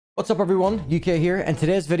What's up everyone, UK here. In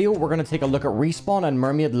today's video, we're going to take a look at respawn and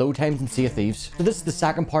mermaid load times in Sea of Thieves. So this is the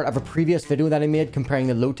second part of a previous video that I made comparing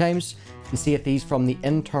the load times in Sea of Thieves from the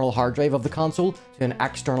internal hard drive of the console to an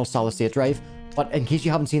external solid state drive. But in case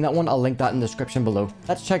you haven't seen that one, I'll link that in the description below.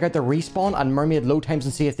 Let's check out the respawn and mermaid load times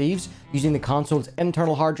in Sea of Thieves using the console's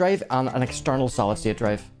internal hard drive and an external solid state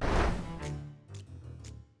drive.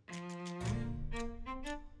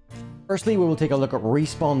 Firstly, we will take a look at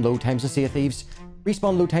respawn load times in Sea of Thieves.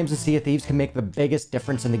 Respawn load times in Sea of Thieves can make the biggest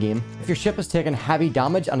difference in the game. If your ship has taken heavy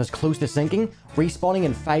damage and is close to sinking, respawning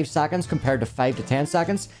in 5 seconds compared to 5 to 10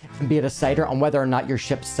 seconds can be a decider on whether or not your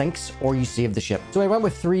ship sinks or you save the ship. So I went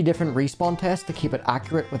with 3 different respawn tests to keep it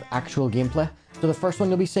accurate with actual gameplay. So the first one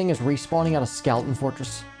you'll be seeing is respawning at a skeleton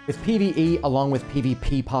fortress. With PvE along with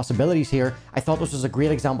PvP possibilities here, I thought this was a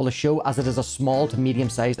great example to show as it is a small to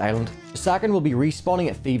medium-sized island. The second will be respawning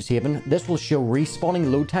at Thieves Haven. This will show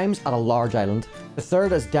respawning load times at a large island. The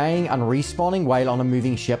third is dying and respawning while on a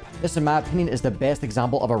moving ship. This, in my opinion, is the best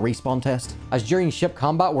example of a respawn test, as during ship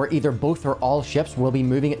combat where either both or all ships will be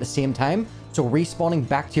moving at the same time, so respawning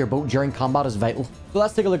back to your boat during combat is vital. So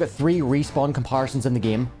let's take a look at 3 respawn comparisons in the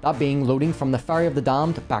game, that being loading from the Ferry of the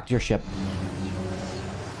Damned back to your ship.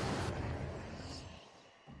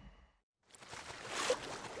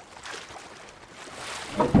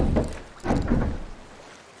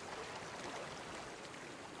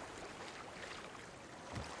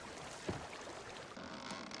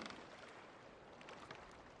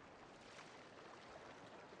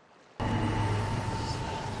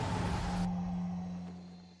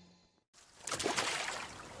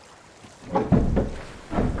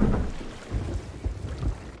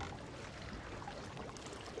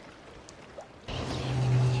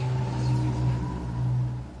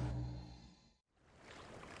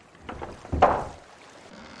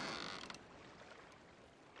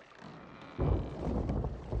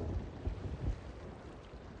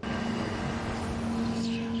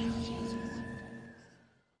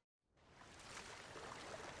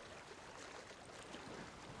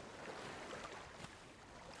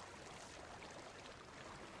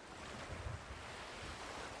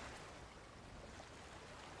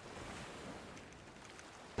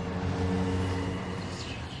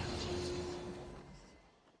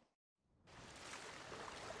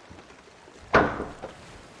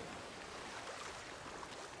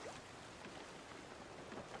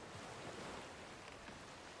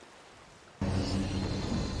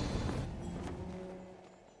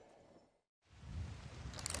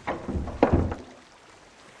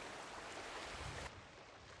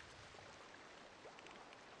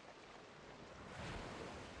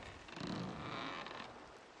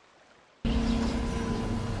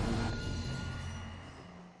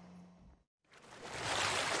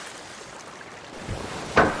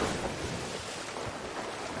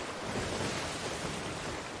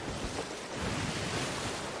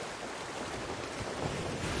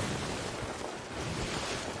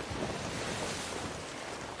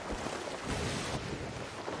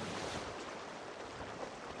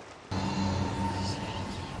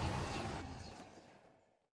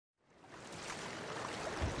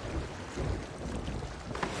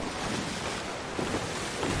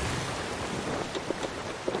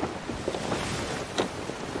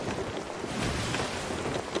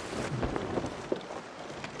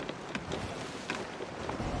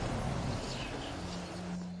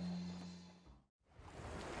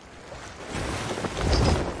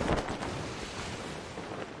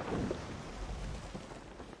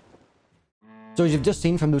 So as you've just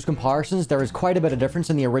seen from those comparisons, there is quite a bit of difference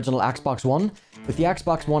in the original Xbox One. With the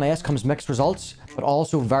Xbox One S comes mixed results, but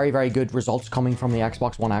also very good results coming from the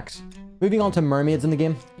Xbox One X. Moving on to mermaids in the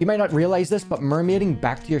game. You might not realize this, but mermaiding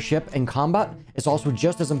back to your ship in combat is also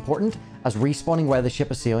just as important as respawning while the ship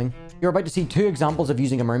is sailing. You're about to see 2 examples of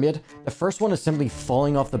using a mermaid. The first one is simply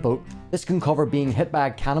falling off the boat. This can cover being hit by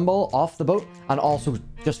a cannonball off the boat and also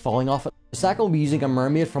just falling off it. The second will be using a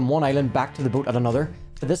mermaid from one island back to the boat at another.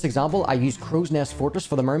 For this example, I used Crow's Nest Fortress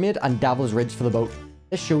for the mermaid and Devil's Ridge for the boat.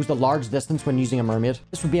 This shows the large distance when using a mermaid.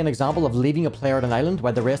 This would be an example of leaving a player at an island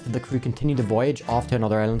while the rest of the crew continue to voyage off to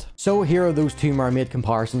another island. So here are those 2 mermaid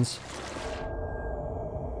comparisons.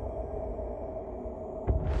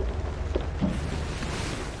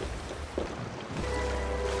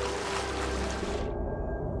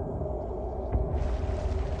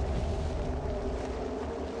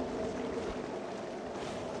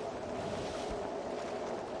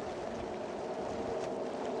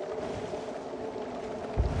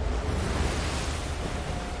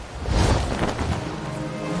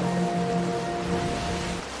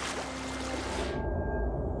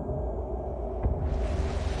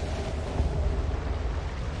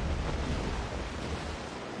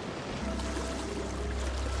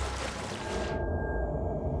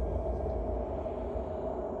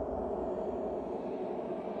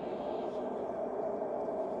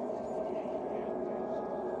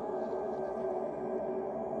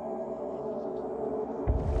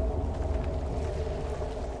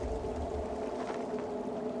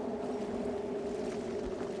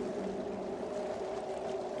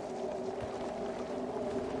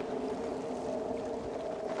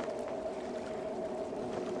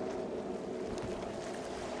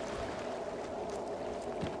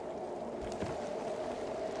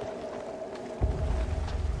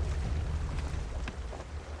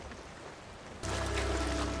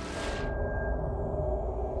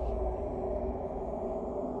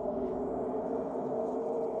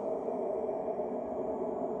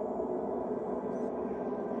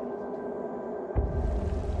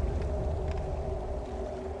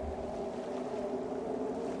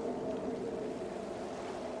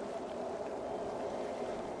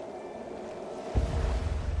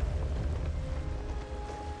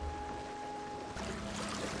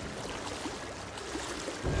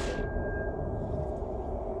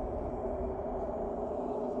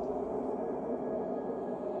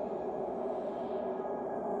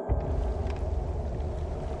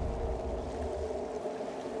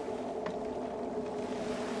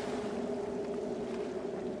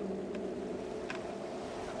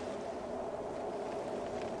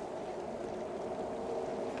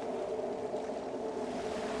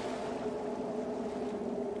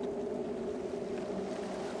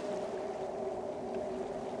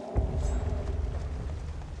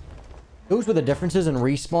 those were the differences in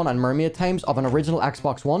respawn and mermaid times of an original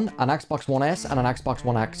Xbox One, an Xbox One S, and an Xbox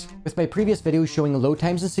One X. With my previous videos showing load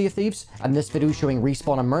times in Sea of Thieves, and this video showing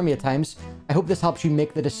respawn and mermaid times, I hope this helps you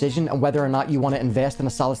make the decision on whether or not you want to invest in a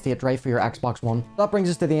solid state drive for your Xbox One. That brings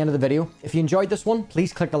us to the end of the video. If you enjoyed this one,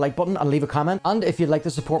 please click the like button and leave a comment. And if you'd like to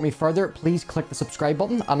support me further, please click the subscribe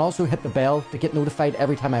button and also hit the bell to get notified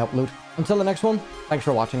every time I upload. Until the next one, thanks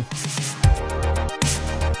for watching.